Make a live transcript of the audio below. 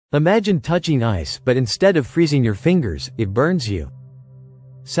Imagine touching ice, but instead of freezing your fingers, it burns you.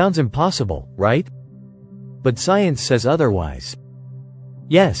 Sounds impossible, right? But science says otherwise.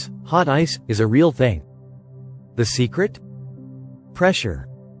 Yes, hot ice is a real thing. The secret? Pressure.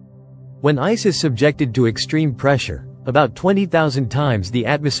 When ice is subjected to extreme pressure, about 20,000 times the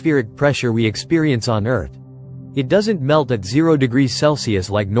atmospheric pressure we experience on Earth, it doesn't melt at 0 degrees Celsius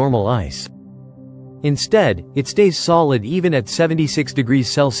like normal ice. Instead, it stays solid even at 76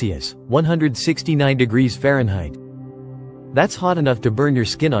 degrees Celsius, 169 degrees Fahrenheit. That's hot enough to burn your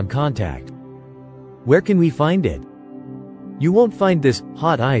skin on contact. Where can we find it? You won't find this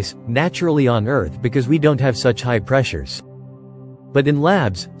hot ice naturally on Earth because we don't have such high pressures. But in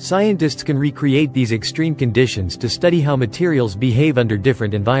labs, scientists can recreate these extreme conditions to study how materials behave under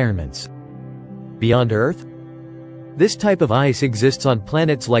different environments. Beyond Earth? This type of ice exists on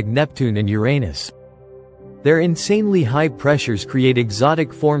planets like Neptune and Uranus. Their insanely high pressures create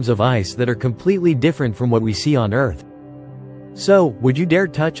exotic forms of ice that are completely different from what we see on Earth. So, would you dare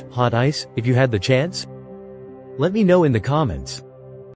touch hot ice if you had the chance? Let me know in the comments.